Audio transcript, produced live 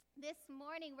This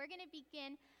morning, we're going to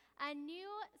begin a new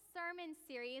sermon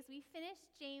series. We finished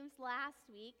James last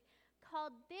week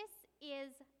called This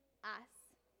Is Us.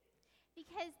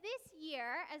 Because this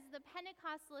year, as the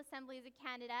Pentecostal Assemblies of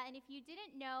Canada, and if you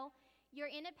didn't know, you're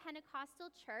in a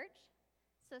Pentecostal church,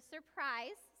 so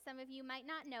surprise, some of you might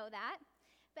not know that.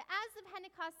 But as the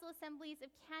Pentecostal Assemblies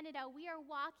of Canada, we are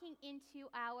walking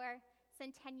into our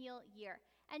centennial year.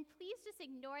 And please just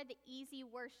ignore the Easy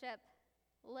Worship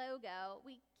logo.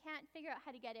 We can't figure out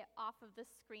how to get it off of the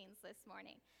screens this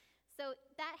morning. So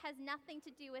that has nothing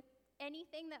to do with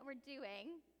anything that we're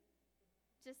doing.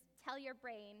 Just tell your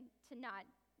brain to not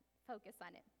focus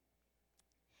on it.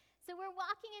 So we're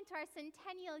walking into our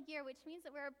centennial year, which means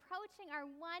that we're approaching our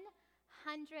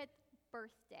 100th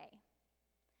birthday.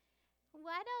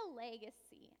 What a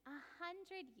legacy,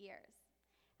 100 years.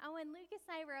 And when Lucas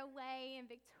and I were away in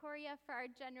Victoria for our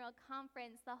general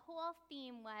conference, the whole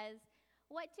theme was,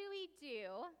 what do we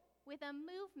do with a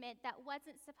movement that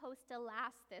wasn't supposed to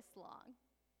last this long?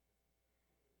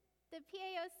 The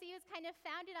PAOC was kind of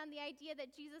founded on the idea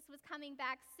that Jesus was coming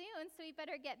back soon, so we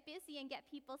better get busy and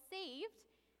get people saved.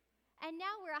 And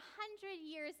now we're 100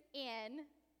 years in.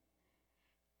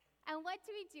 And what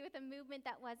do we do with a movement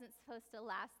that wasn't supposed to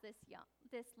last this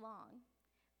long,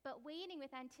 but waiting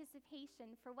with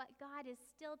anticipation for what God is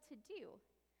still to do,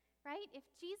 right? If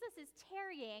Jesus is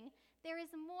tarrying, there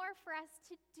is more for us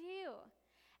to do.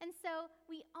 And so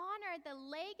we honor the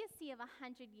legacy of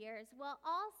 100 years while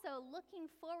also looking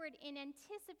forward in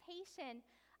anticipation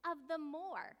of the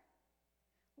more,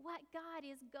 what God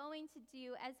is going to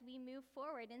do as we move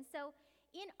forward. And so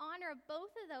in honor of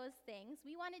both of those things,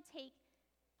 we want to take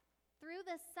through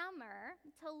the summer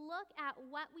to look at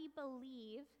what we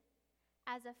believe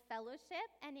as a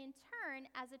fellowship and in turn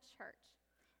as a church.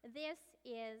 This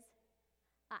is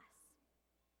us.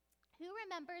 Who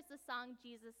remembers the song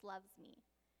Jesus Loves Me?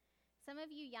 Some of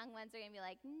you young ones are going to be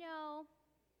like, no.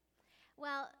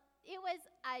 Well, it was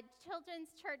a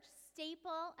children's church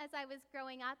staple as I was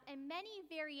growing up, and many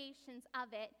variations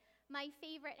of it. My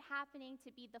favorite happening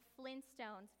to be the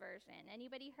Flintstones version.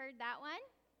 Anybody heard that one?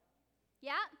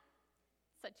 Yeah?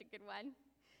 Such a good one.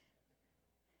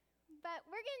 But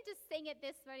we're going to just sing it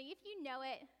this morning. If you know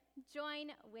it, join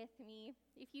with me.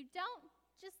 If you don't,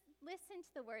 just listen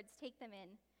to the words, take them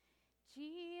in.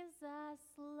 Jesus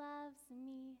loves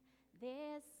me,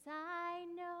 this I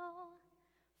know,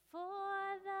 for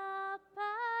the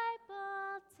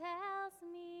Bible tells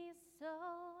me so.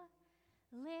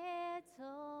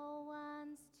 Little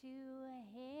ones to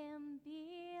him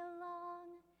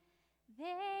belong.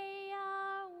 They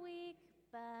are weak,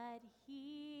 but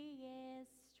he is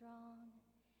strong.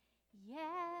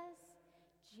 Yes,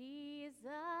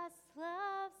 Jesus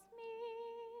loves me.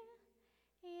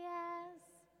 Yes,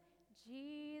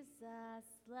 Jesus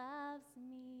loves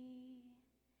me.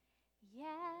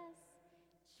 Yes,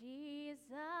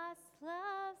 Jesus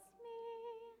loves me.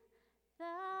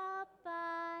 The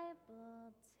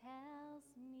Bible tells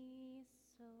me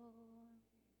so.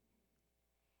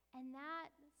 And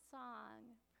that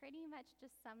song pretty much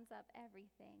just sums up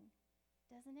everything,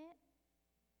 doesn't it?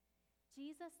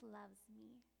 Jesus loves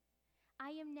me.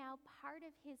 I am now part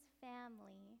of his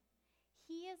family.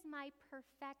 He is my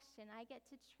perfection. I get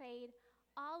to trade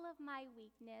all of my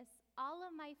weakness, all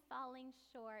of my falling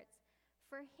shorts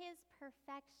for his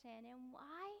perfection. And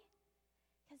why?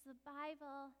 Because the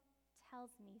Bible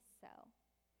tells me so.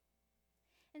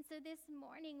 And so this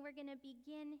morning we're going to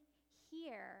begin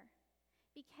here,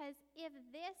 because if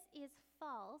this is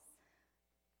false,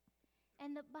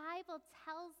 and the Bible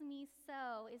tells me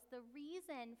so is the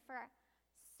reason for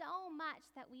so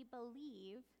much that we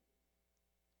believe,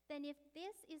 then if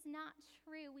this is not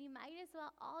true, we might as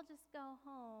well all just go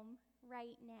home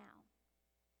right now.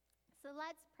 So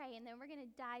let's pray, and then we're going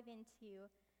to dive into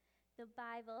the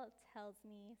Bible tells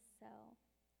me so.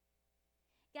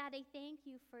 God, I thank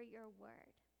you for your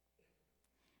word.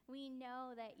 We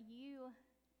know that you,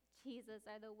 Jesus,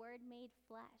 are the Word made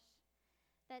flesh.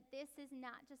 That this is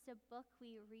not just a book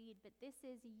we read, but this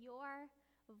is your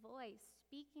voice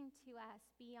speaking to us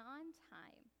beyond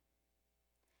time.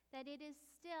 That it is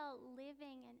still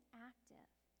living and active.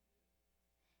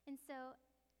 And so,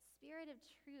 Spirit of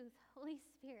truth, Holy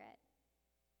Spirit,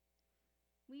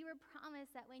 we were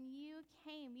promised that when you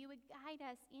came, you would guide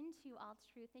us into all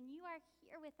truth, and you are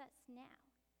here with us now.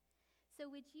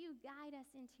 So would you guide us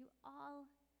into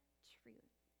all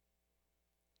truth?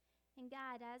 And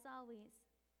God, as always,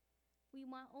 we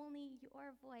want only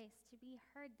your voice to be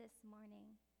heard this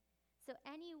morning. So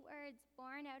any words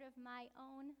born out of my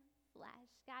own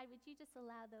flesh, God, would you just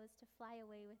allow those to fly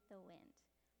away with the wind?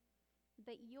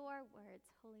 But your words,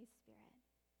 Holy Spirit,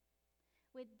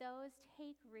 Would those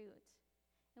take root?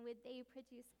 And would they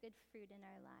produce good fruit in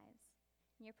our lives?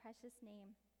 In your precious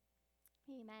name,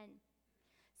 amen.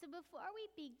 So before we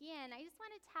begin, I just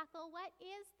want to tackle, what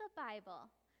is the Bible?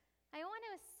 I want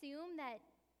to assume that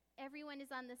everyone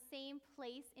is on the same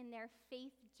place in their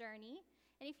faith journey.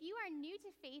 And if you are new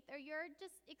to faith or you're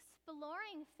just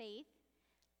exploring faith,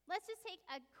 let's just take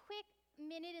a quick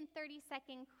minute and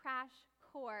 30-second crash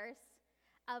course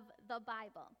of the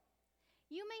Bible.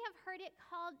 You may have heard it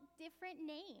called different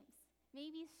names.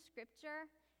 Maybe Scripture,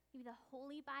 maybe the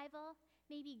Holy Bible,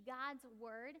 maybe God's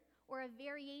Word, or a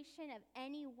variation of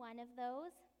any one of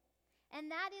those. And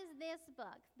that is this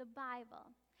book, the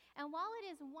Bible. And while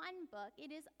it is one book, it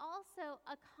is also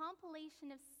a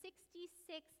compilation of 66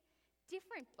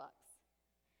 different books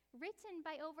written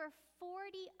by over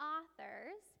 40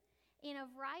 authors in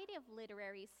a variety of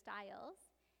literary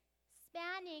styles,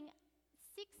 spanning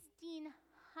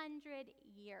 1,600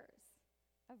 years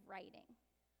of writing.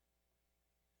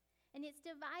 And it's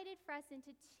divided for us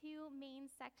into two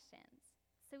main sections.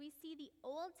 So we see the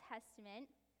Old Testament,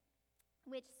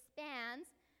 which spans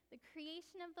the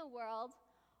creation of the world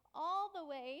all the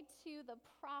way to the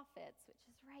prophets, which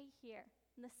is right here,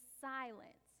 in the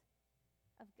silence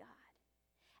of God.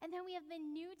 And then we have the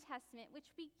New Testament,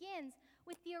 which begins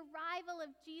with the arrival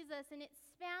of Jesus, and it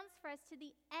spans for us to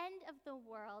the end of the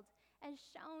world as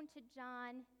shown to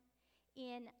John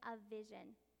in a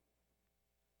vision.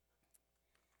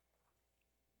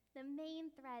 The main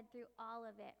thread through all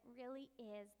of it really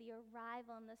is the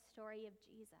arrival and the story of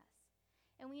Jesus.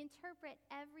 And we interpret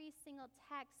every single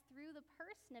text through the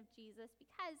person of Jesus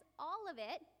because all of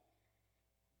this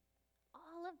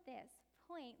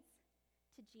points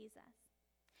to Jesus.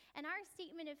 And our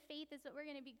statement of faith is what we're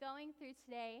going to be going through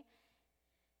today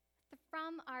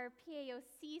from our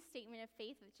PAOC statement of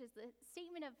faith, which is the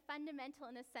statement of fundamental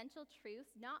and essential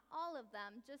truths, not all of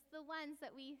them, just the ones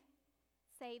that we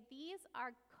say these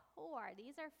are core,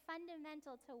 these are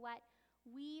fundamental to what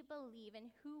we believe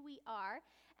and who we are.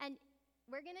 And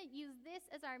we're going to use this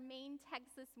as our main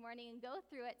text this morning and go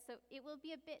through it, so it will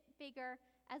be a bit bigger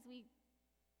as we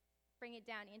bring it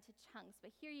down into chunks.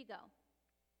 But here you go.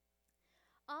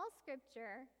 All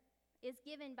Scripture is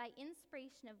given by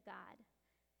inspiration of God,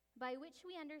 by which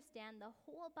we understand the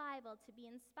whole Bible to be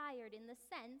inspired in the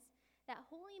sense that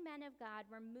holy men of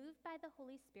God were moved by the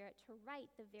Holy Spirit to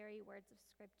write the very words of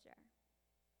Scripture.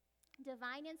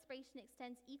 Divine inspiration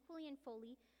extends equally and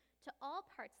fully to all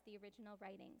parts of the original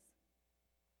writings.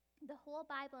 The whole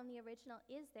Bible in the original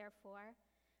is, therefore,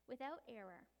 without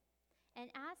error, and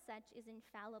as such is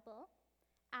infallible,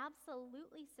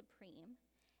 absolutely supreme,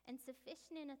 and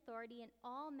sufficient in authority in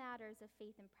all matters of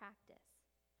faith and practice.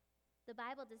 The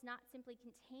Bible does not simply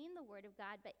contain the Word of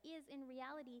God, but is, in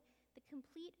reality, the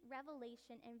complete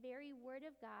revelation and very Word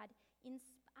of God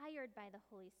inspired by the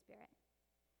Holy Spirit.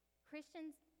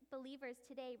 Christians, believers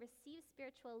today receive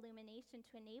spiritual illumination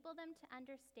to enable them to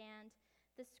understand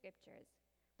the Scriptures.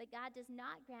 But God does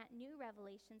not grant new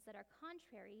revelations that are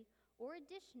contrary or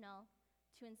additional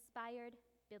to inspired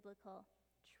biblical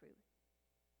truth.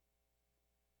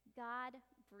 God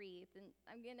breathed. And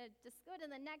I'm going to just go to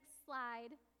the next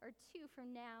slide or two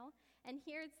from now. And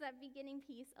here's that beginning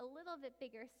piece a little bit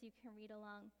bigger so you can read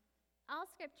along. All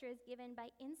Scripture is given by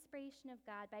inspiration of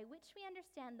God, by which we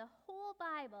understand the whole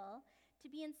Bible to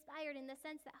be inspired in the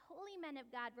sense that holy men of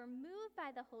God were moved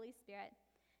by the Holy Spirit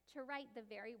to write the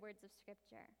very words of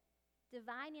Scripture.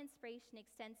 Divine inspiration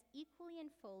extends equally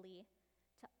and fully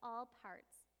to all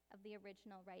parts of the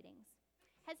original writings.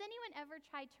 Has anyone ever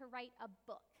tried to write a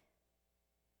book?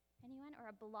 Anyone? Or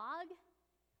a blog?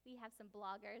 We have some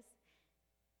bloggers.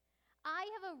 I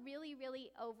have a really, really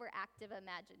overactive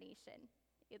imagination.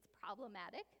 It's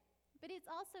problematic, but it's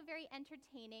also very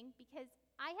entertaining because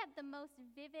I have the most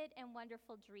vivid and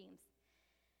wonderful dreams.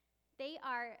 They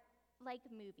are like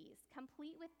movies,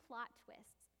 complete with plot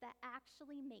twists that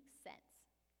actually make sense.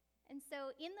 And so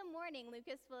in the morning,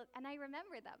 Lucas will, and I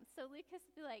remember them, so Lucas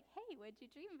will be like, hey, what'd you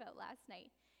dream about last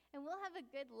night? And we'll have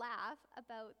a good laugh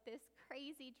about this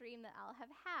crazy dream that I'll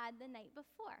have had the night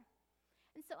before.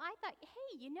 And so I thought, hey,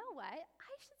 you know what?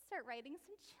 I should start writing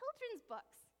some children's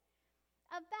books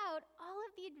about all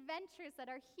of the adventures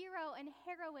that our hero and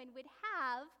heroine would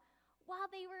have while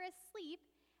they were asleep.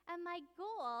 And my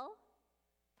goal,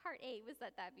 part A, was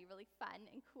that that'd be really fun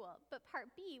and cool. But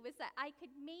part B was that I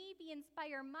could maybe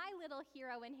inspire my little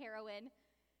hero and heroine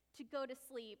to go to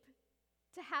sleep,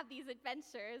 to have these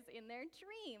adventures in their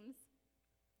dreams.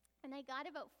 And I got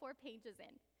about 4 pages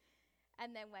in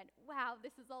and then went, wow,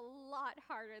 this is a lot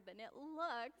harder than it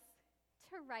looks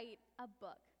to write a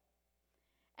book.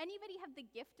 Anybody have the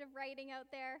gift of writing out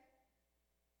there?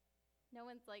 No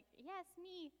one's like, yes,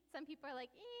 me. Some people are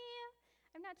like,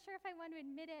 I'm not sure if I want to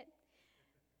admit it.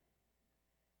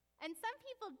 And some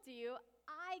people do.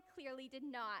 I clearly did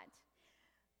not.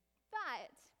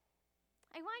 But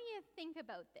I want you to think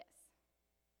about this.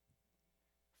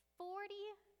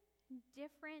 40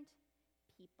 different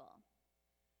people.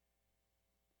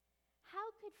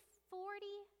 How could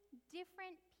 40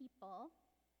 different people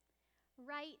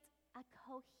write a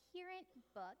coherent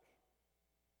book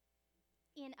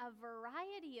in a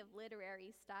variety of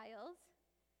literary styles,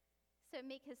 so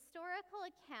make historical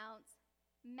accounts,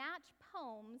 match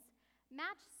poems,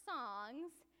 match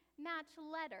songs, match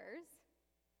letters,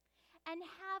 and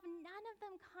have none of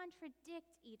them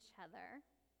contradict each other,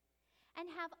 and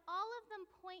have all of them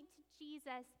point to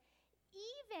Jesus,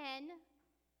 even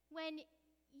when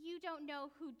you don't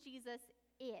know who Jesus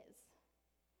is?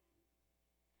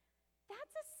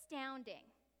 That's astounding.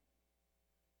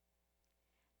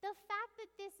 The fact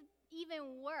that this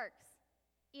even works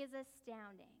is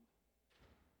astounding.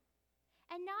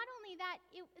 And not only that,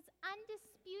 it was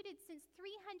undisputed since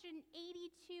 382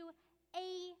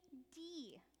 AD.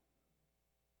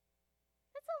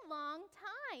 That's a long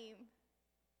time.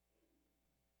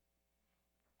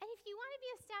 And if you want to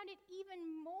be astounded even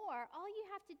more, all you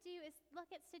have to do is look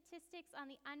at statistics on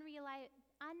the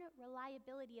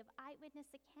unreliability of eyewitness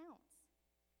accounts.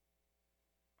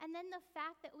 And then the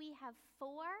fact that we have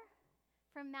 4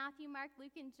 from Matthew, Mark,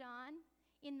 Luke, and John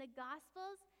in the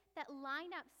Gospels that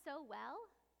line up so well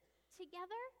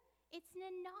together, it's an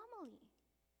anomaly.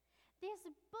 This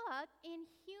book, in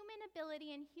human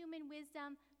ability and human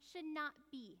wisdom, should not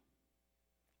be.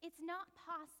 It's not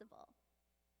possible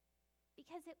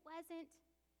because it wasn't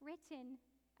written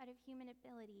out of human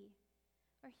ability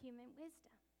or human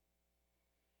wisdom.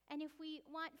 And if we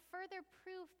want further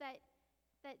proof that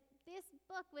this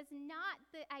book was not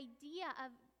the idea of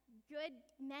good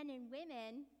men and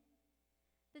women,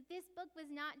 that this book was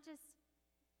not just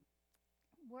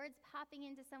words popping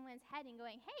into someone's head and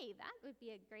going, hey, that would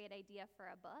be a great idea for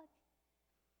a book.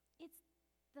 It's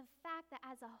the fact that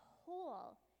as a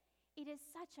whole, it is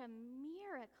such a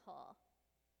miracle.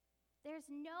 There's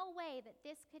no way that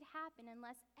this could happen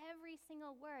unless every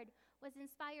single word was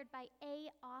inspired by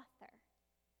a author,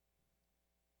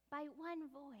 by one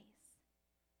voice,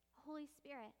 Holy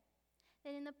Spirit.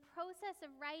 That in the process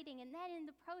of writing, and then in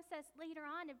the process later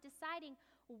on of deciding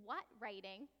what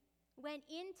writing went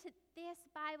into this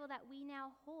Bible that we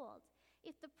now hold,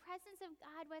 if the presence of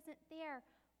God wasn't there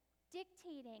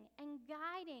dictating and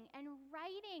guiding and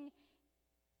writing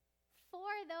for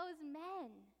those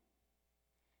men,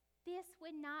 this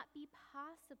would not be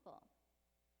possible.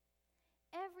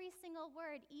 Every single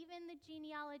word, even the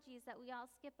genealogies that we all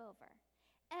skip over,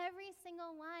 every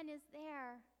single one is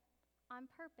there on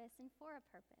purpose and for a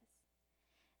purpose.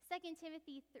 2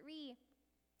 Timothy 3:16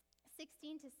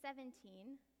 to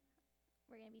 17.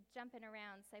 We're going to be jumping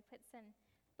around, so I put some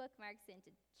bookmarks in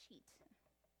to cheat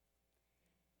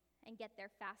and get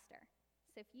there faster.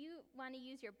 So if you want to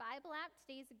use your Bible app,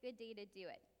 today's a good day to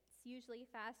do it. It's usually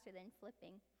faster than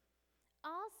flipping.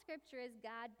 All scripture is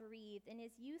God-breathed and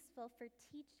is useful for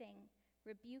teaching,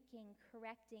 rebuking,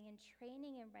 correcting, and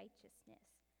training in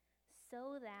righteousness,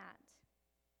 so that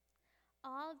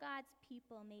all God's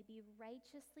people may be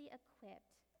righteously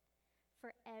equipped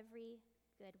for every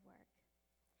good work.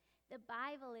 The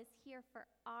Bible is here for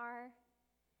our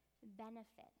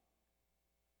benefit.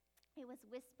 It was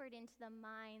whispered into the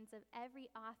minds of every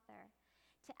author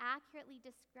to accurately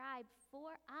describe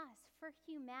for us, for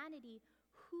humanity,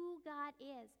 who God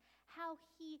is, how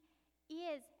he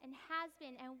is and has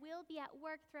been and will be at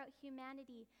work throughout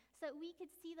humanity, so that we could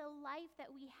see the life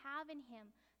that we have in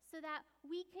him, so that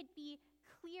we could be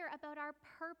clear about our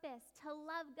purpose to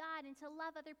love God and to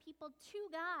love other people to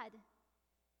God.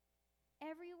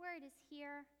 Every word is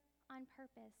here on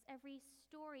purpose. Every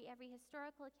story, every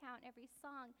historical account, every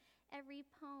song, every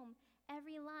poem,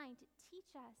 every line to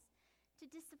teach us, to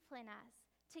discipline us,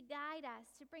 to guide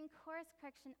us, to bring course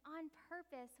correction on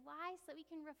purpose. Why? So we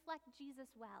can reflect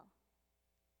Jesus well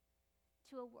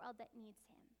to a world that needs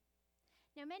him.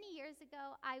 Now, many years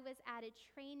ago, I was at a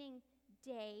training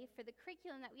day for the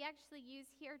curriculum that we actually use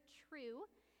here, True.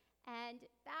 And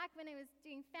back when I was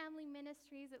doing family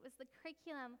ministries, it was the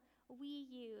curriculum we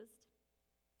used.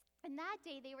 And that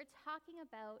day, they were talking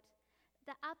about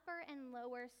the upper and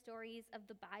lower stories of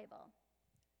the Bible.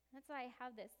 That's why I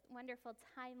have this wonderful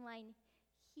timeline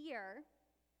here.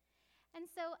 And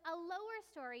so a lower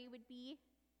story would be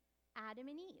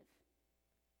Adam and Eve.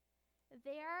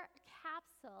 Their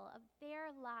capsule of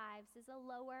their lives is a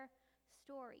lower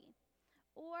story.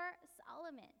 Or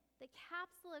Solomon. The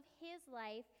capsule of his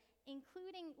life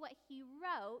including what he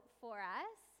wrote for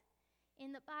us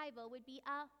in the Bible, would be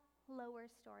a lower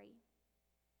story.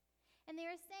 And they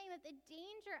are saying that the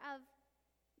danger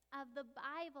of the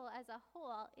Bible as a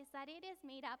whole is that it is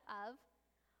made up of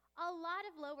a lot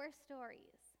of lower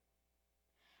stories.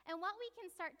 And what we can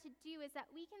start to do is that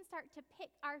we can start to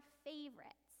pick our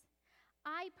favorites.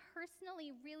 I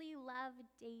personally really love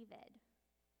David.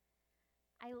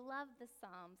 I love the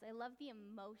Psalms. I love the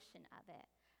emotion of it.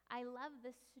 I love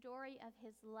the story of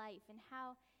his life and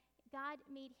how God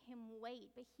made him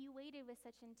wait, but he waited with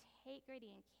such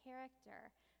integrity and character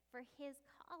for his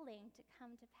calling to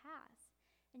come to pass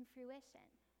in fruition.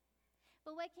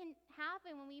 But what can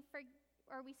happen when we start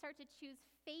to choose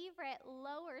favorite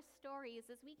lower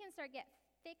stories is we can start get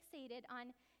fixated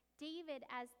on David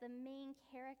as the main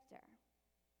character.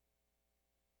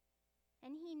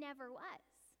 And he never was.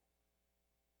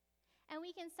 And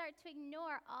we can start to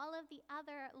ignore all of the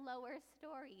other lower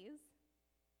stories.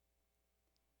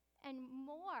 And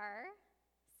more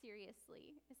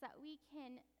seriously is that we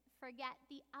can forget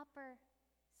the upper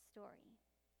story.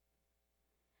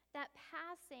 That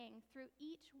passing through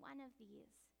each one of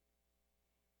these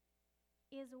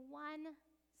is one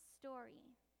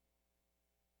story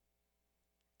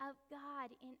of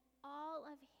God in all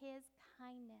of his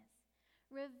kindness,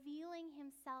 revealing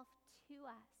himself to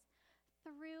us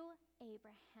through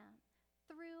Abraham,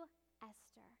 through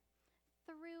Esther,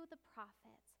 through the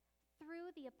prophets,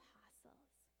 through the apostles.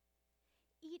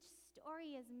 Each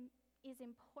story is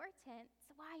important.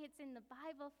 That's why it's in the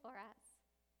Bible for us.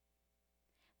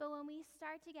 But when we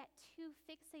start to get too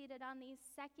fixated on these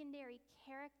secondary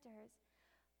characters,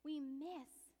 we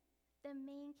miss the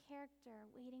main character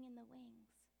waiting in the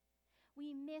wings.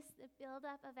 We miss the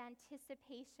buildup of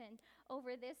anticipation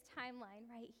over this timeline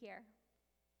right here.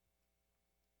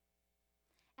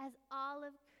 As all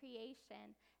of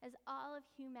creation, as all of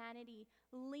humanity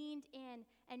leaned in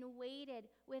and waited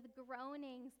with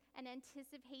groanings and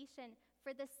anticipation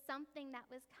for the something that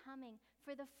was coming,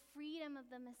 for the freedom of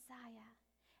the Messiah.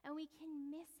 And we can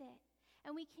miss it.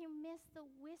 And we can miss the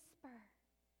whisper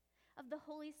of the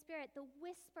Holy Spirit, the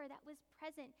whisper that was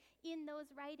present in those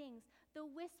writings, the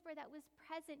whisper that was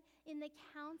present in the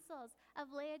councils of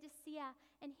Laodicea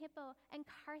and Hippo and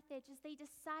Carthage as they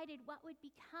decided what would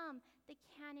become the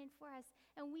canon for us.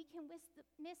 And we can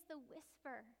miss the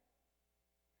whisper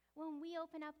when we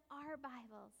open up our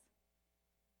Bibles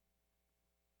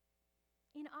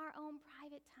in our own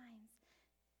private times.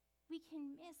 We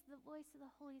can miss the voice of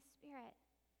the Holy Spirit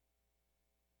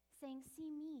saying,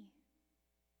 "See me.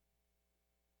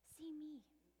 See me,"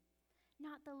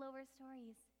 not the lower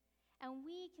stories. And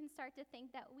we can start to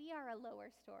think that we are a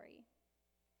lower story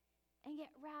and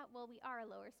we are a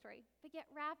lower story, but get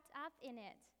wrapped up in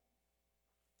it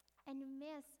and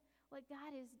miss what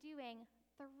God is doing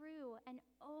through and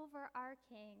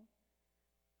overarching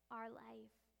our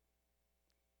life.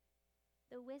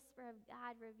 The whisper of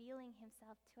God revealing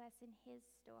himself to us in his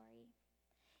story.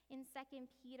 In 2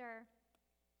 Peter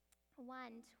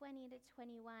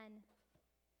 1:20-21,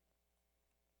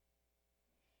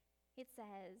 it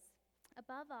says,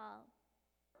 "Above all,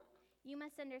 you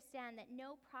must understand that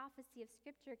no prophecy of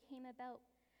Scripture came about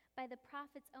by the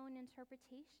prophet's own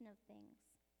interpretation of things.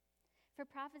 For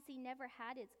prophecy never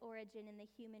had its origin in the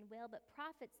human will, but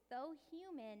prophets, though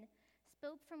human,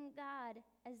 spoke from God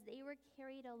as they were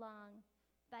carried along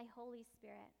by Holy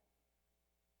Spirit.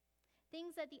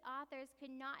 Things that the authors could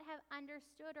not have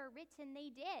understood or written, they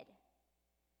did,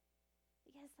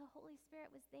 because the Holy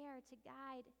Spirit was there to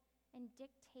guide and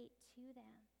dictate to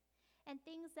them. And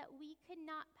things that we could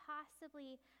not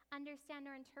possibly understand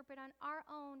or interpret on our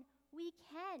own, we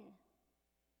can,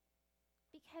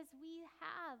 because we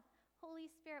have Holy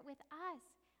Spirit with us,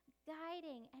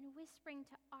 guiding and whispering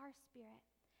to our spirit.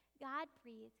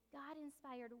 God-breathed,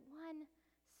 God-inspired, one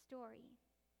story.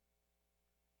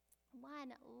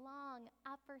 One long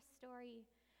upper story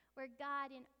where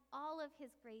God, in all of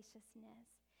his graciousness,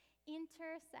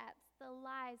 intercepts the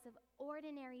lives of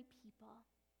ordinary people,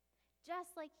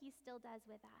 just like he still does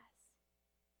with us.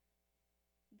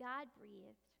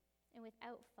 God-breathed and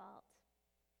without fault.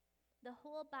 The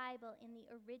whole Bible in the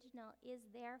original is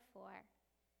therefore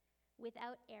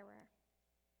without error,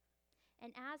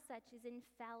 and as such is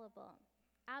infallible,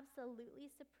 absolutely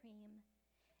supreme,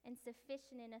 and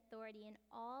sufficient in authority in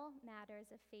all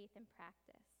matters of faith and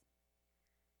practice.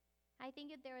 I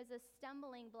think if there is a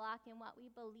stumbling block in what we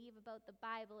believe about the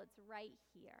Bible, it's right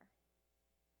here.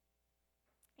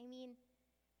 I mean,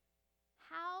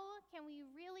 how can we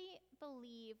really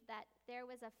believe that there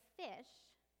was a fish,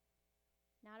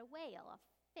 not a whale, a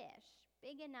fish,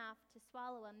 big enough to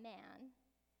swallow a man,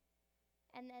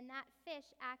 and then that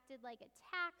fish acted like a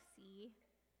taxi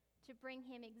to bring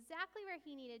him exactly where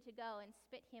he needed to go and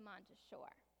spit him onto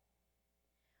shore.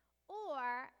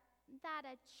 Or that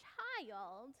a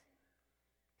child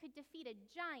could defeat a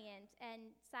giant,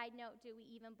 and side note, do we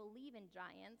even believe in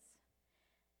giants,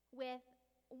 with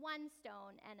one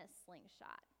stone and a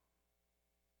slingshot?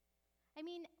 I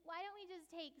mean, why don't we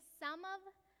just take some of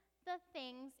the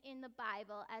things in the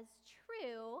Bible as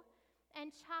true and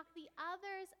chalk the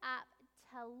others up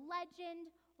to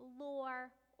legend, lore,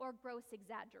 or gross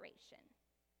exaggeration?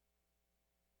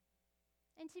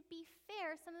 And to be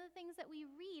fair, some of the things that we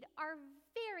read are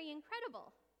very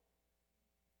incredible,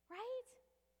 right?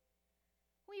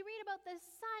 We read about the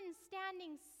sun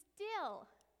standing still.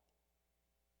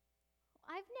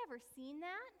 I've never seen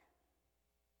that.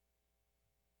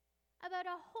 About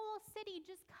a whole city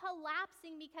just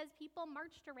collapsing because people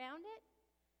marched around it.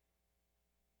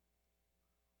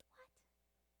 What?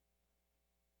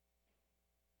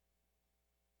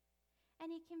 And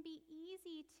it can be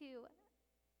easy to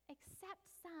accept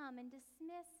some and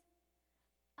dismiss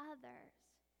others.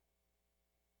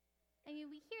 I mean,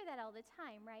 we hear that all the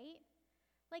time, right?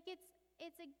 Like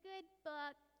it's a good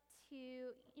book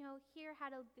to, hear how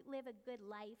to live a good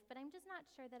life, but I'm just not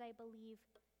sure that I believe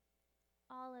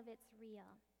all of it's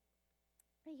real.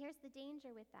 But here's the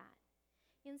danger with that.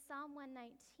 In Psalm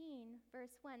 119,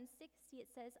 verse 160,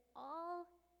 it says, "All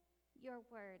your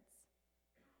words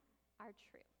are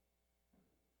true.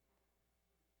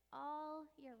 All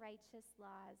your righteous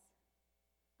laws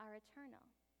are eternal."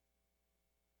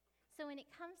 So when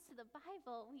it comes to the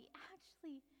Bible, we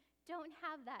actually don't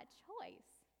have that choice.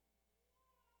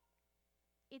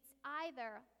 It's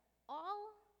either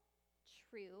all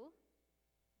true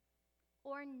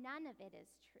or none of it is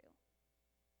true.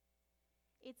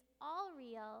 It's all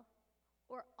real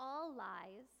or all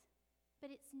lies,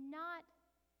 but it's not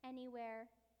anywhere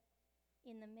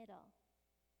in the middle.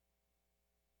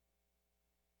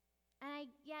 And I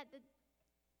get that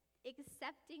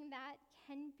accepting that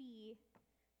can be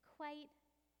quite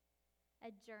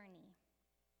a journey.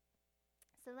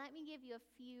 So let me give you a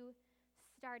few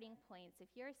starting points if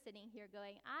you're sitting here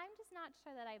going, I'm just not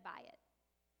sure that I buy it.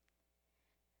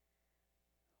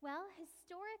 Well,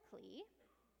 historically,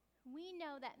 we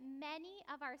know that many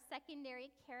of our secondary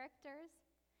characters,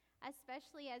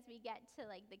 especially as we get to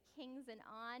like the kings and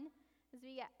on, as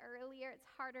we get earlier, it's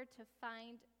harder to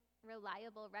find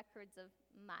reliable records of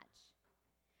much.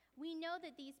 We know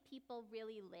that these people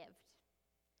really lived.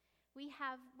 We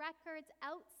have records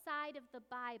outside of the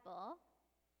Bible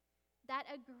that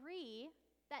agree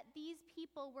that these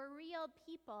people were real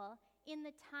people in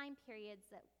the time periods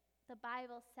that the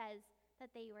Bible says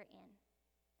that they were in.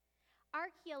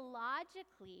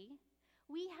 Archaeologically,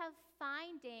 we have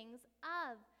findings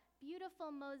of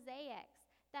beautiful mosaics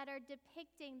that are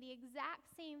depicting the exact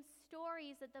same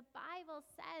stories that the Bible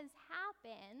says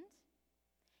happened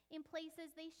in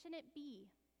places they shouldn't be,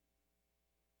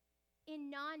 in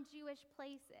non-Jewish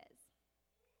places.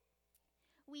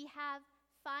 We have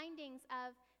findings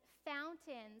of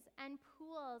fountains and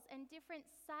pools and different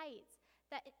sites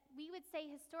that we would say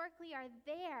historically are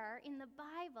there in the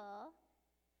Bible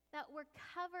that were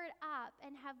covered up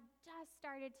and have just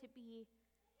started to be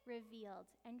revealed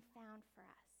and found for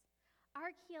us.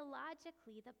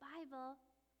 Archaeologically, the Bible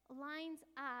lines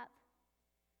up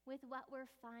with what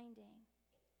we're finding.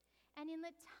 And in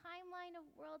the timeline of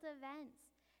world events,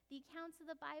 the accounts of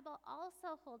the Bible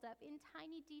also hold up in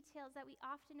tiny details that we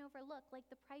often overlook, like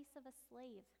the price of a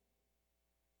slave,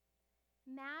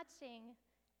 matching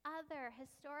other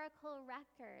historical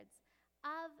records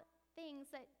of things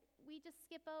that we just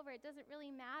skip over. It doesn't really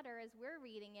matter as we're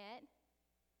reading it,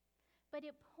 but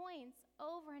it points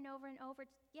over and over and over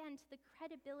again to the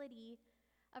credibility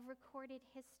of recorded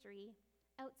history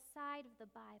outside of the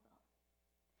Bible.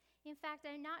 In fact,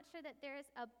 I'm not sure that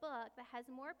there's a book that has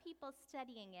more people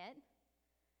studying it,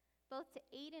 both to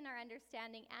aid in our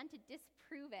understanding and to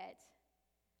disprove it,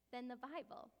 than the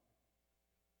Bible.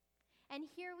 And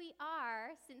here we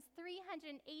are, since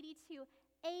 382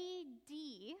 AD,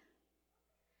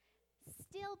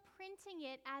 still printing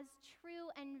it as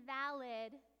true and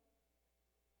valid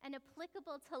and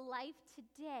applicable to life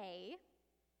today,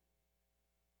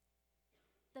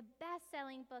 the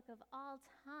best-selling book of all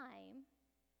time.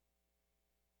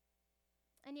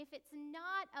 And if it's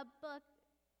not a book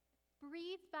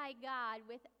breathed by God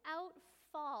without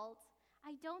fault,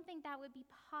 I don't think that would be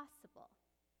possible.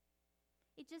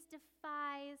 It just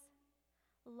defies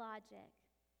logic.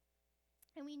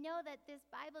 And we know that this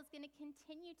Bible is going to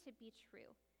continue to be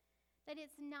true, that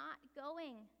it's not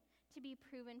going to be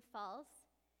proven false,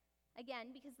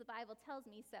 again, because the Bible tells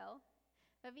me so,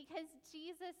 but because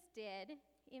Jesus did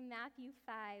in Matthew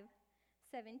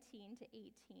 5:17 to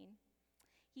 18.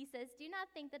 He says, "Do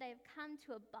not think that I have come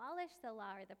to abolish the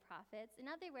law or the prophets." In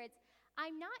other words,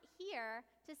 I'm not here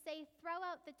to say, throw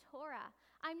out the Torah.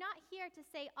 I'm not here to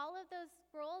say all of those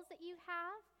scrolls that you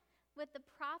have with the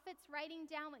prophets writing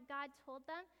down what God told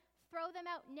them, throw them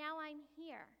out, now I'm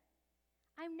here.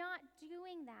 I'm not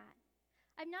doing that.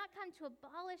 I've not come to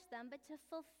abolish them, but to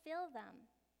fulfill them.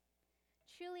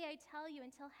 Truly, I tell you,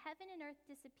 until heaven and earth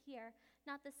disappear,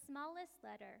 not the smallest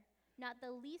letter, not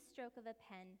the least stroke of a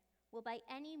pen, will by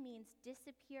any means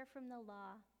disappear from the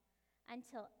law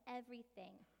until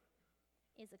everything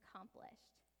is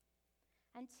accomplished.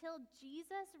 Until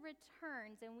Jesus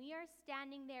returns and we are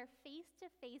standing there face to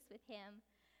face with him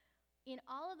in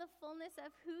all of the fullness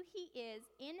of who he is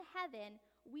in heaven,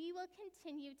 we will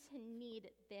continue to need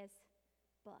this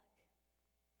book.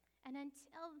 And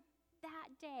until that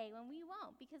day, when we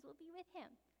won't, because we'll be with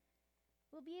him,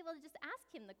 we'll be able to just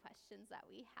ask him the questions that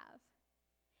we have.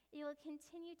 It will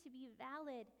continue to be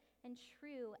valid and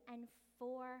true and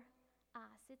for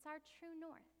us. It's our true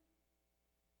north.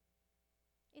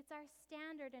 It's our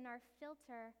standard and our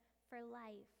filter for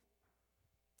life,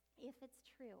 if it's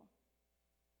true.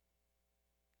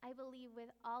 I believe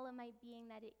with all of my being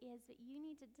that it is, but you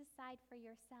need to decide for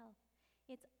yourself.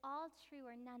 It's all true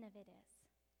or none of it is.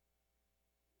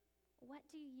 What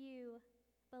do you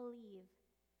believe?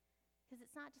 Because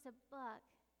it's not just a book,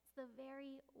 it's the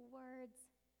very words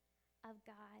of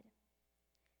God.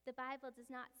 The Bible does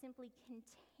not simply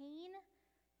contain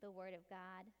the Word of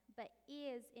God, but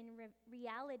is in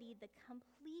reality the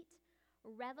complete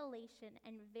revelation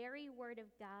and very Word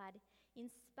of God,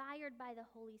 inspired by the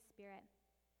Holy Spirit.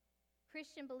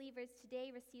 Christian believers today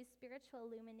receive spiritual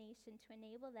illumination to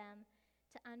enable them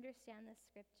to understand the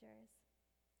Scriptures.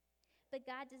 But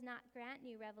God does not grant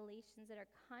new revelations that are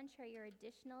contrary or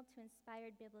additional to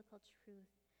inspired biblical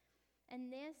truth. And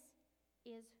this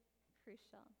is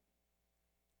crucial.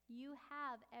 You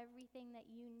have everything that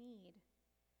you need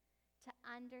to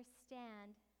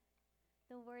understand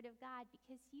the Word of God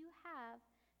because you have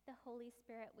the Holy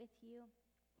Spirit with you.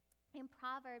 In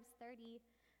Proverbs 30,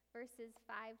 verses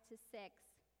 5 to 6,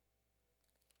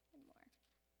 and more.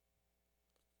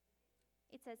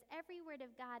 It says, "Every word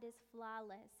of God is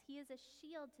flawless. He is a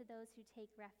shield to those who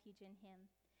take refuge in him.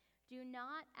 Do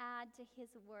not add to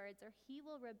his words, or he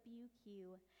will rebuke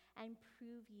you and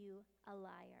prove you a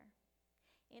liar."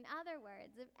 In other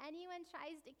words, if anyone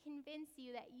tries to convince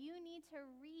you that you need to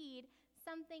read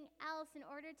something else in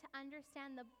order to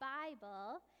understand the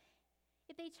Bible,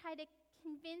 if they try to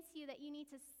convince you that you need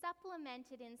to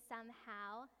supplement it in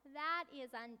somehow, that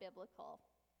is unbiblical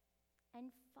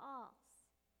and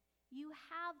false. You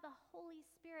have the Holy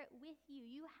Spirit with you.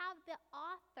 You have the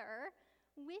author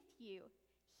with you.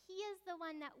 He is the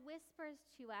one that whispers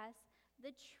to us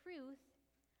the truth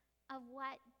of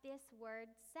what this word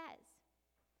says.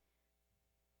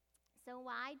 So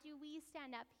why do we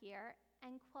stand up here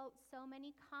and quote so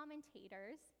many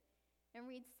commentators and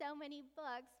read so many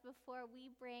books before we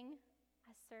bring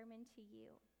a sermon to you?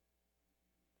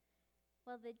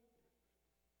 Well,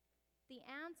 the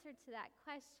answer to that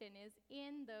question is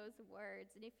in those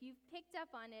words. And if you've picked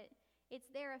up on it, it's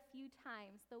there a few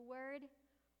times. The word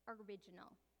original.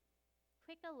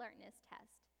 Quick alertness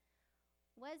test.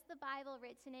 Was the Bible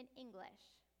written in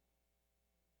English?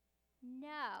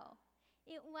 No,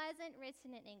 it wasn't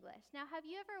written in English. Now, have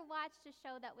you ever watched a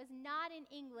show that was not in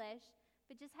English,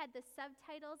 but just had the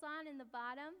subtitles on in the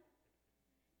bottom?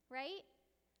 Right?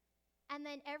 And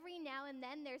then every now and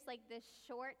then there's like this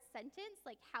short sentence,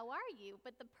 like, "How are you?"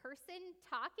 But the person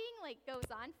talking like goes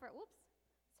on for,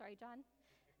 sorry, John.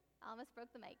 I almost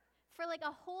broke the mic. For like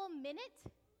a whole minute.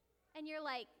 And you're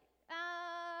like,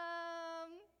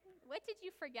 what did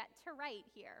you forget to write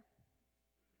here?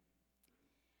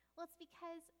 Well, it's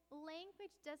because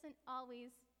language doesn't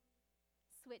always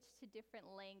switch to different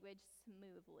language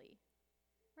smoothly,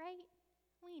 right?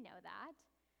 We know that.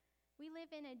 We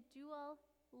live in a dual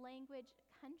language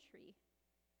country.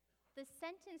 The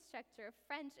sentence structure of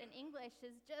French and English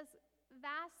is just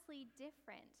vastly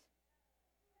different.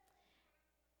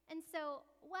 And so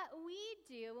what we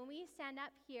do when we stand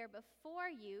up here before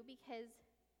you, because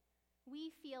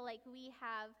we feel like we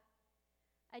have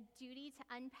a duty to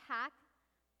unpack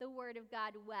the Word of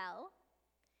God well,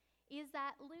 is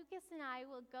that Lucas and I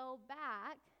will go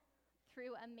back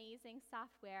through amazing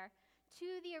software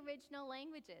to the original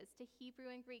languages, to Hebrew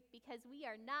and Greek, because we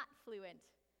are not fluent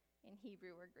in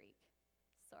Hebrew or Greek.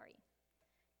 Sorry.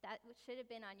 That should have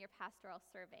been on your pastoral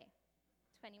survey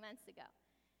 20 months ago.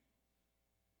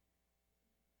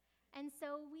 And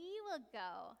so we will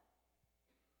go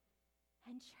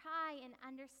and try and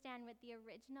understand what the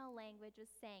original language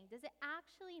was saying. Does it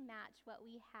actually match what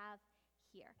we have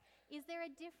here? Is there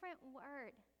a different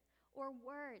word or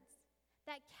words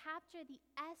that capture the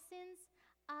essence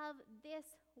of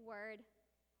this word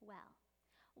well?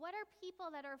 What are people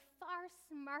that are far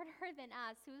smarter than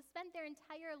us, who have spent their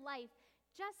entire life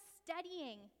just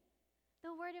studying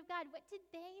the Word of God, what did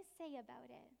they say about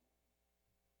it?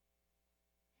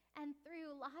 And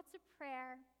through lots of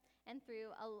prayer and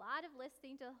through a lot of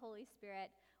listening to the Holy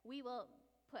Spirit, we will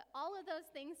put all of those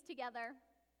things together,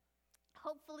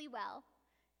 hopefully well,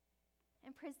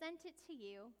 and present it to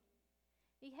you,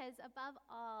 because above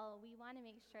all, we want to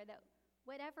make sure that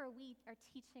whatever we are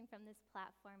teaching from this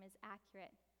platform is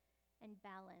accurate and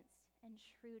balanced and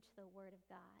true to the Word of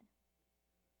God.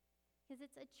 Because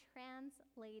it's a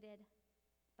translated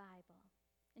Bible.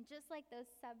 And just like those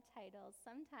subtitles,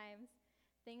 sometimes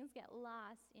things get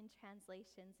lost in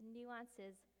translations.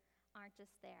 Nuances aren't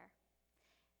just there.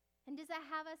 And does that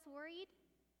have us worried?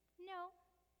 No.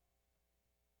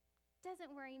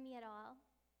 Doesn't worry me at all.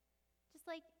 Just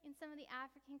like in some of the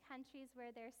African countries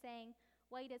where they're saying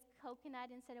white as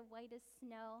coconut instead of white as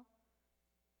snow,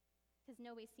 because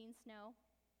nobody's seen snow.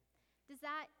 Does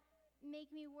that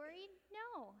make me worried?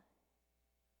 No.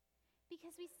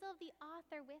 Because we still have the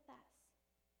author with us,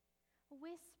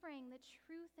 whispering the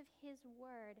truth of his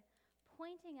word,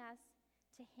 pointing us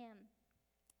to him.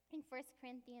 In 1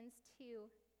 Corinthians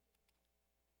 2,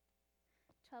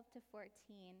 12 to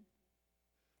 14,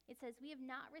 it says, "We have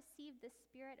not received the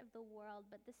spirit of the world,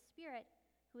 but the Spirit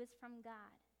who is from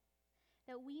God,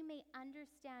 that we may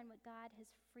understand what God has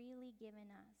freely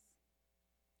given us.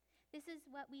 This is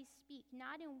what we speak,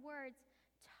 not in words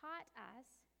taught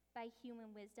us by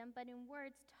human wisdom, but in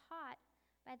words taught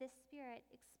by the Spirit,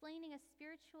 explaining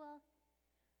spiritual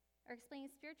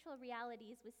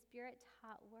realities with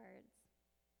Spirit-taught words.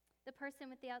 The person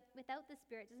without the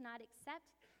Spirit does not accept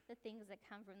the things that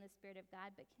come from the Spirit of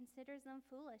God, but considers them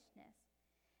foolishness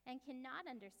and cannot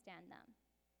understand them,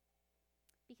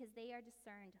 because they are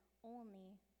discerned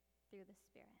only through the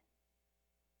Spirit."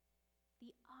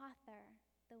 The author,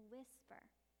 the whisper,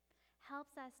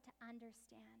 helps us to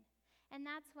understand. And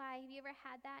that's why, have you ever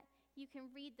had that? You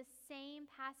can read the same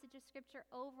passage of Scripture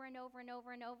over and over and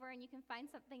over and over, and you can find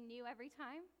something new every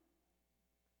time.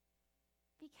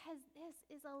 Because this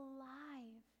is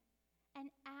alive and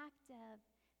active,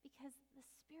 because the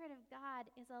Spirit of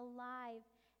God is alive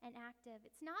and active.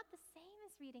 It's not the same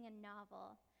as reading a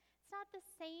novel. It's not the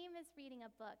same as reading a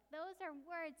book. Those are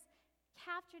words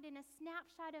captured in a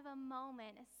snapshot of a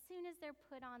moment as soon as they're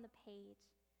put on the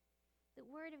page. The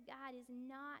Word of God is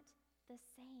not the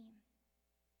same.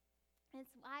 And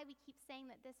it's why we keep saying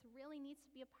that this really needs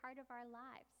to be a part of our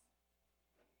lives.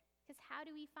 Because how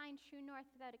do we find true north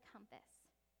without a compass?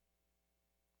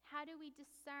 How do we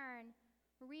discern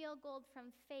real gold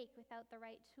from fake without the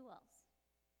right tools?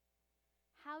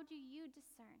 How do you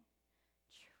discern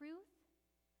truth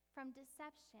from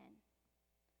deception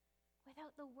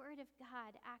without the Word of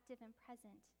God active and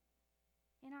present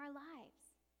in our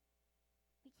lives?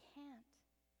 We can't.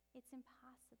 It's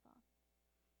impossible.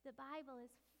 The Bible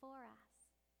is for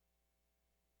us.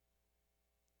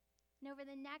 And over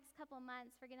the next couple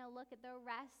months, we're going to look at the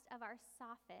rest of our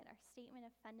sophit, our statement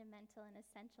of fundamental and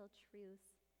essential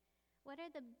truths. What are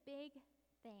the big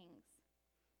things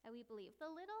that we believe?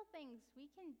 The little things we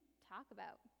can talk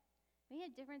about. We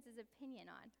have differences of opinion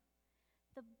on.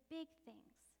 The big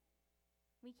things,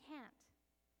 we can't.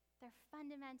 They're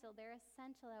fundamental, they're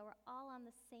essential, that we're all on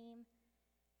the same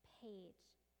page.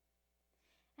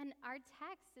 And our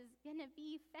text is going to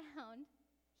be found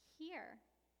here.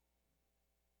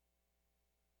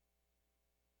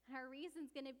 And our reason's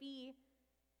going to be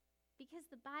because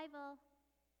the Bible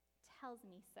tells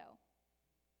me so.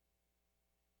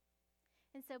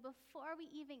 And so before we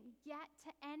even get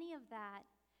to any of that,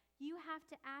 you have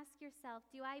to ask yourself,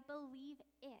 do I believe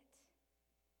it?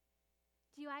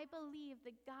 Do I believe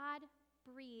the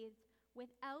God-breathed,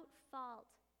 without fault,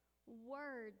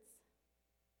 words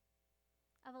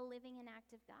of a living and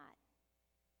active God?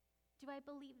 Do I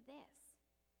believe this?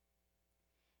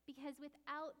 Because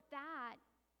without that,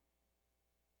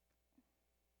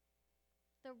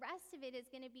 the rest of it is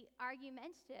going to be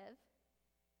argumentative.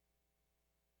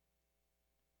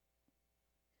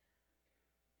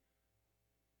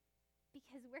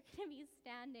 Because we're going to be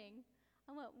standing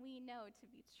on what we know to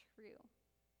be true.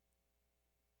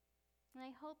 And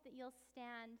I hope that you'll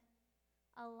stand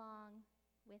along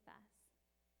with us.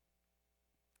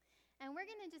 And we're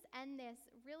going to just end this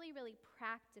really, really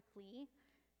practically.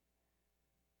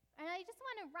 And I just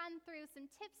want to run through some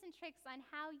tips and tricks on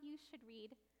how you should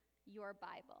read your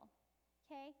Bible.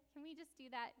 Okay? Can we just do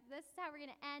that? This is how we're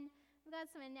going to end. We've got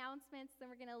some announcements,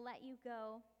 then we're going to let you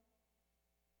go.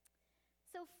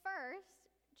 So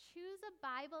first, choose a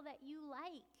Bible that you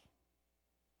like.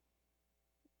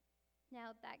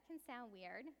 Now, that can sound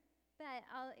weird, but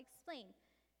I'll explain.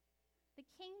 The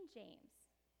King James.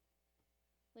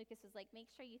 Lucas was like,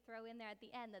 make sure you throw in there at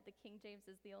the end that the King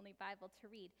James is the only Bible to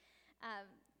read.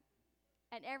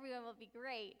 And everyone will be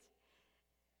great.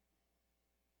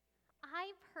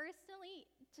 I personally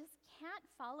just can't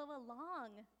follow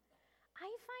along. I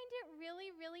find it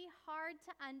really, really hard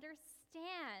to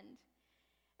understand.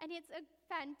 And it's a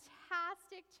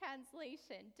fantastic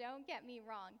translation, don't get me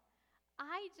wrong.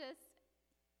 I just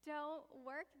don't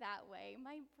work that way.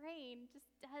 My brain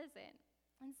just doesn't.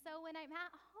 And so when I'm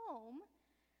at home,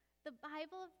 the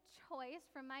Bible of choice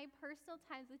for my personal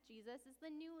times with Jesus is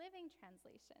the New Living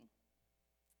Translation.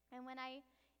 And when I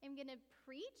am going to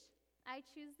preach, I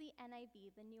choose the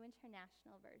NIV, the New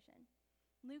International Version.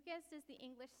 Lucas is the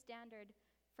English Standard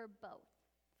for both,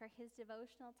 for his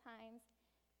devotional times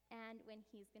and when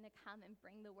he's going to come and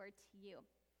bring the word to you.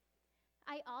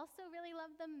 I also really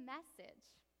love the Message,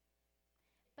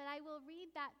 but I will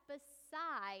read that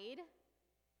beside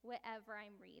whatever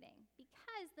I'm reading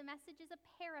because the Message is a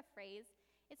paraphrase.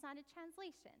 It's not a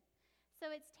translation.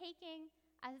 So it's taking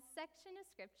a section of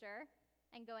scripture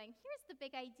and going, here's the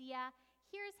big idea.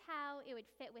 Here's how it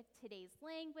would fit with today's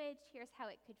language. Here's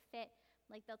how it could fit,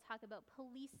 like they'll talk about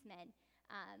policemen,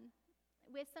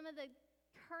 with some of the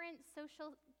current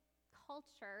social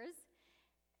cultures,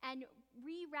 and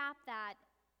rewrap that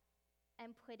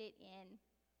and put it in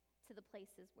to the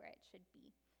places where it should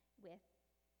be with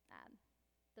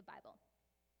the Bible.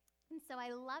 And so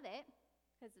I love it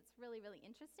because it's really, really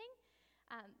interesting.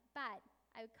 But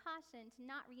I would caution to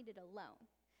not read it alone.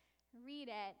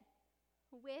 Read it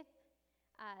with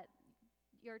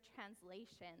your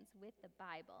translations, with the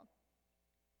Bible.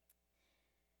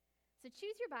 So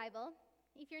choose your Bible.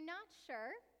 If you're not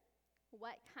sure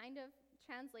what kind of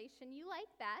translation you like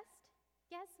best,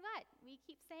 guess what? We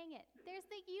keep saying it. There's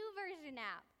the YouVersion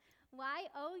app.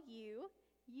 Y-O-U,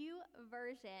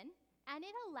 YouVersion. And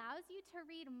it allows you to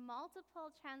read multiple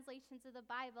translations of the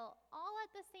Bible all at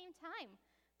the same time,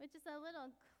 which is a little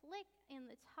click in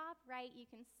the top right. You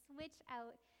can switch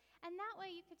out. And that way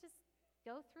you could just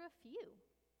go through a few.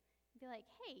 Be like,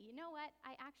 hey, you know what?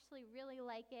 I actually really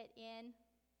like it in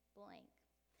blank.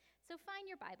 So find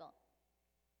your Bible.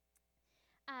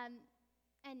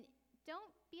 And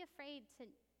don't be afraid to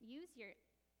use your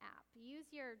app. Use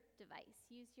your device.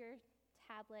 Use your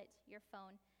tablet, your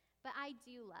phone. But I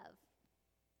do love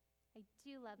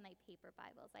my paper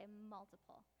Bibles. I have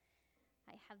multiple.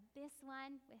 I have this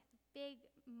one with big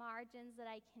margins that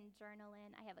I can journal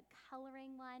in. I have a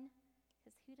coloring one,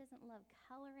 because who doesn't love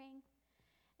coloring?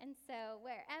 And so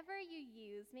wherever you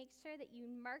use, make sure that you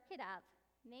mark it up.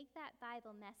 Make that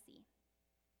Bible messy.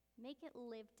 Make it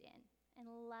lived in and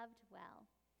loved well.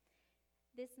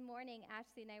 This morning,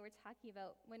 Ashley and I were talking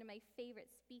about one of my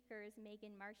favorite speakers,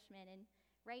 Megan Marshman, and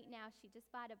right now she just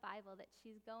bought a Bible that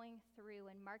she's going through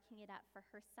and marking it up for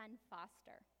her son,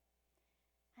 Foster.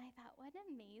 And I thought, what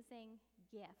an amazing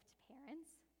gift,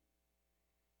 parents,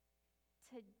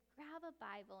 to grab a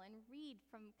Bible and read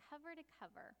from cover to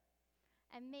cover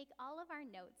and make all of our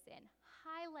notes in,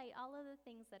 highlight all of the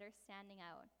things that are standing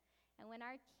out. And when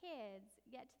our kids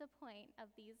get to the point of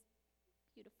these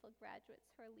beautiful graduates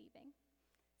who are leaving,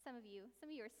 some of you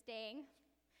are staying,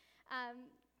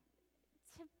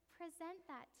 to present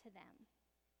that to them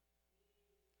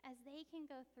as they can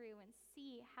go through and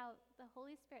see how the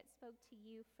Holy Spirit spoke to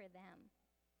you for them.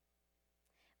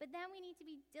 But then we need to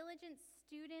be diligent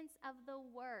students of the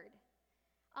Word.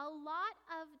 A lot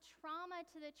of trauma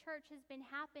to the church has been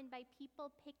happened by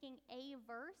people picking a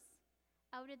verse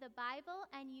out of the Bible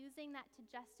and using that to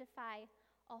justify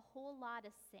a whole lot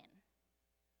of sin.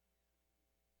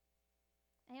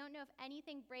 I don't know if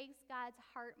anything breaks God's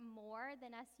heart more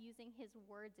than us using his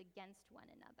words against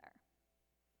one another.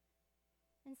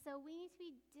 And so we need to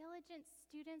be diligent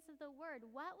students of the Word.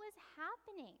 What was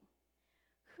happening?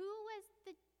 Who was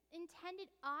the intended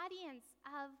audience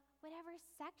of whatever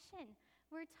section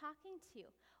we're talking to?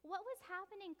 What was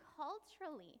happening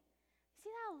culturally? We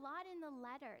see that a lot in the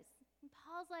letters, in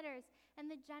Paul's letters and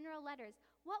the general letters.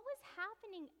 What was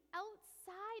happening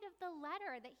outside of the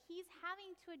letter that he's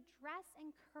having to address and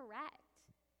correct?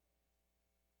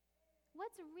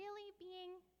 What's really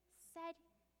being said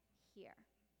here?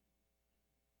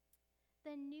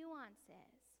 The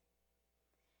nuances.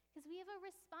 Because we have a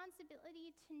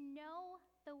responsibility to know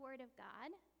the Word of God,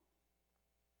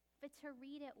 but to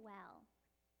read it well.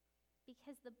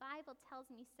 Because the Bible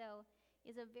tells me so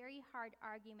is a very hard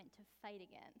argument to fight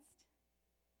against.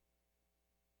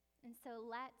 And so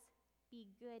let's be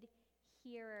good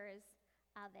hearers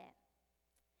of it.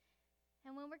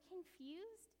 And when we're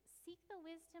confused, seek the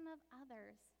wisdom of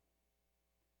others.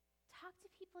 Talk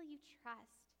to people you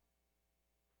trust.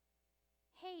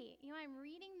 Hey, I'm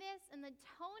reading this, and the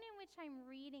tone in which I'm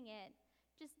reading it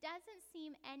just doesn't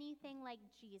seem anything like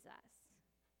Jesus.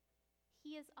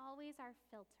 He is always our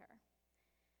filter.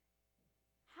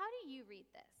 How do you read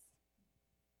this?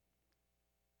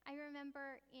 I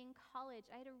remember in college,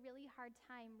 I had a really hard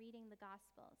time reading the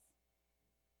Gospels.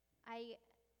 I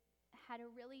had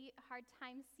a really hard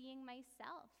time seeing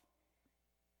myself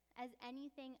as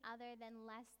anything other than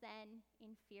less than,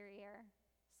 inferior,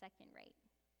 second rate.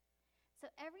 So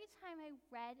every time I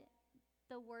read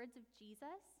the words of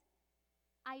Jesus,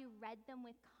 I read them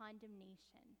with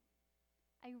condemnation.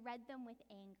 I read them with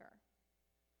anger.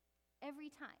 Every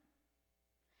time.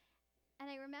 And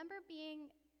I remember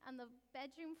being on the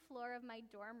bedroom floor of my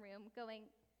dorm room going,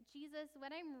 Jesus,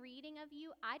 what I'm reading of you,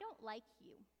 I don't like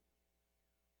you.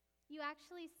 You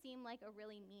actually seem like a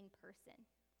really mean person.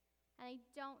 And I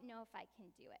don't know if I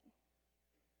can do it.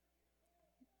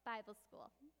 Bible school.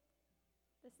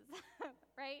 This is,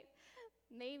 right?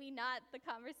 Maybe not the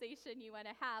conversation you want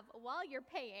to have while you're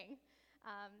paying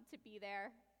to be there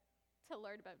to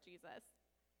learn about Jesus.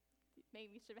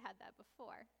 Maybe you should have had that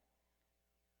before.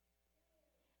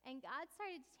 And God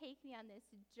started to take me on this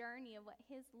journey of what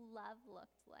his love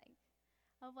looked like,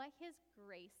 of what his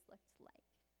grace looked like.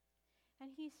 And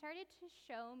he started to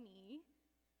show me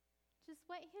just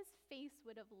what his face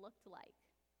would have looked like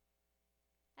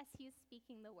as he was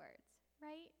speaking the words,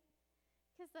 right?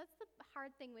 Because that's the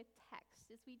hard thing with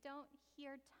text, is we don't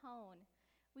hear tone.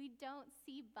 We don't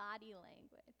see body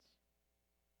language.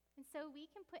 And so we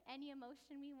can put any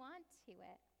emotion we want to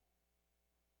it.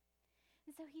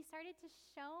 And so he started to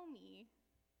show me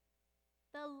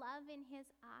the love in his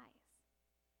eyes.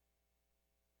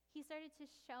 He started to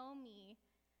show me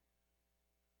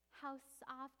how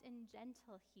soft and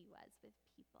gentle he was with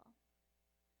people.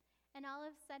 And all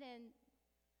of a sudden,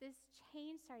 this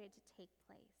change started to take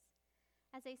place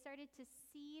as I started to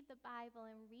see the Bible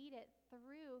and read it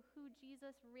through who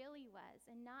Jesus really was,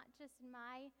 and not just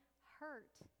my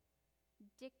hurt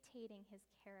dictating his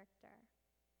character.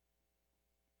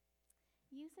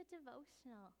 Use a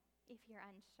devotional if you're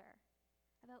unsure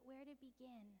about where to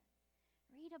begin.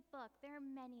 Read a book. There are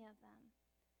many of them.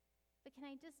 But can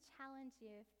I just challenge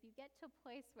you, if you get to a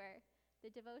place where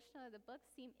the devotional or the book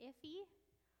seem iffy,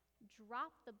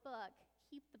 drop the book,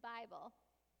 keep the Bible.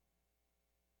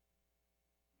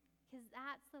 Because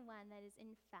that's the one that is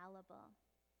infallible.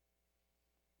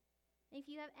 If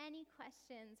you have any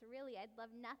questions, really, I'd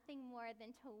love nothing more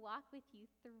than to walk with you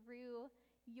through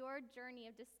your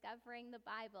journey of discovering the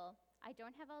Bible. I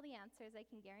don't have all the answers, I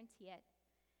can guarantee it.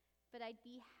 But I'd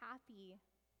be happy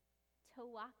to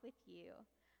walk with you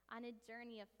on a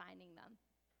journey of finding them.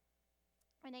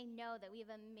 And I know that we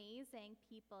have amazing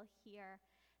people here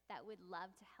that would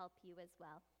love to help you as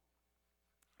well.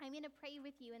 I'm going to pray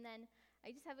with you, and then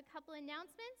I just have a couple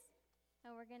announcements,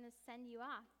 and we're going to send you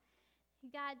off.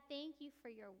 God, thank you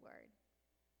for your word.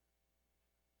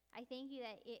 I thank you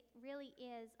that it really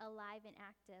is alive and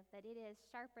active, that it is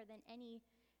sharper than any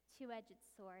two-edged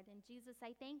sword. And Jesus,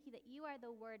 I thank you that you are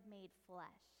the Word made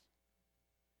flesh,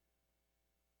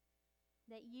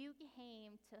 that you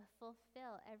came to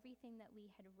fulfill everything that we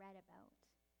had read about.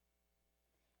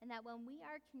 And that when we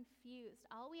are confused,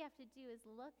 all we have to do is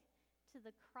look to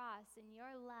the cross and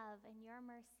your love and your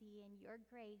mercy and your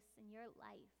grace and your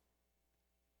life.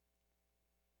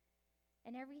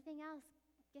 And everything else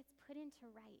gets put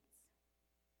into rights.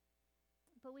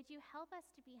 But would you help us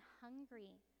to be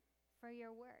hungry for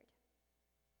your word?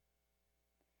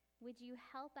 Would you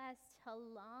help us to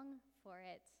long for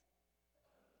it?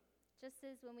 Just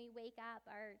as when we wake up,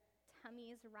 our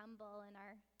tummies rumble and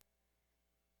our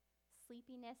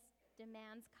sleepiness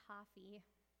demands coffee.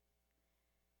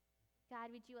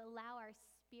 God, would you allow our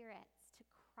spirits to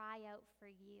cry out for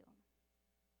you?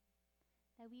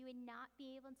 That we would not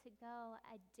be able to go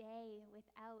a day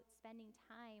without spending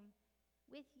time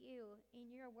with you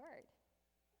in your word.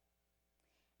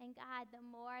 And God, the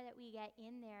more that we get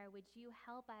in there, would you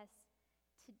help us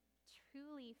to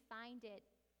truly find it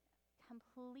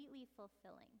completely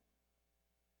fulfilling?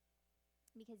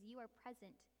 Because you are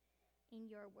present in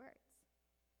your words.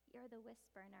 You're the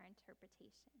whisper in our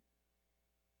interpretation.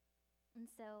 And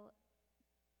so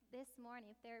this morning,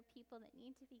 if there are people that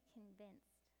need to be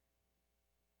convinced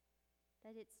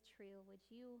that it's true, would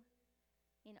you,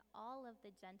 in all of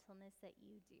the gentleness that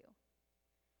you do,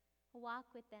 walk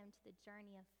with them to the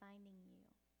journey of finding you,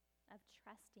 of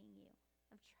trusting you,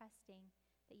 of trusting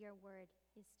that your word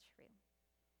is true.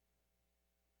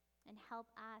 And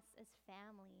help us as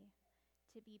family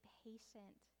to be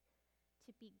patient,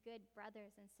 to be good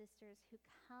brothers and sisters who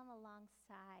come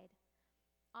alongside,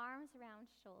 arms around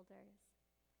shoulders,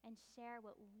 and share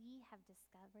what we have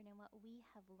discovered and what we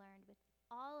have learned with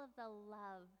all of the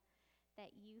love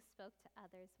that you spoke to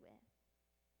others with.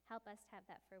 Help us to have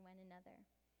that for one another.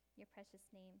 In your precious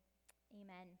name,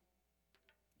 amen.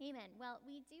 Amen. Well,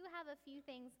 we do have a few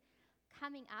things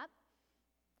coming up.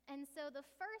 And so the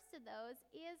first of those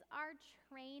is our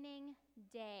training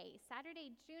day,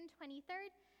 Saturday, June 23rd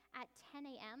at 10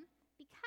 a.m. Because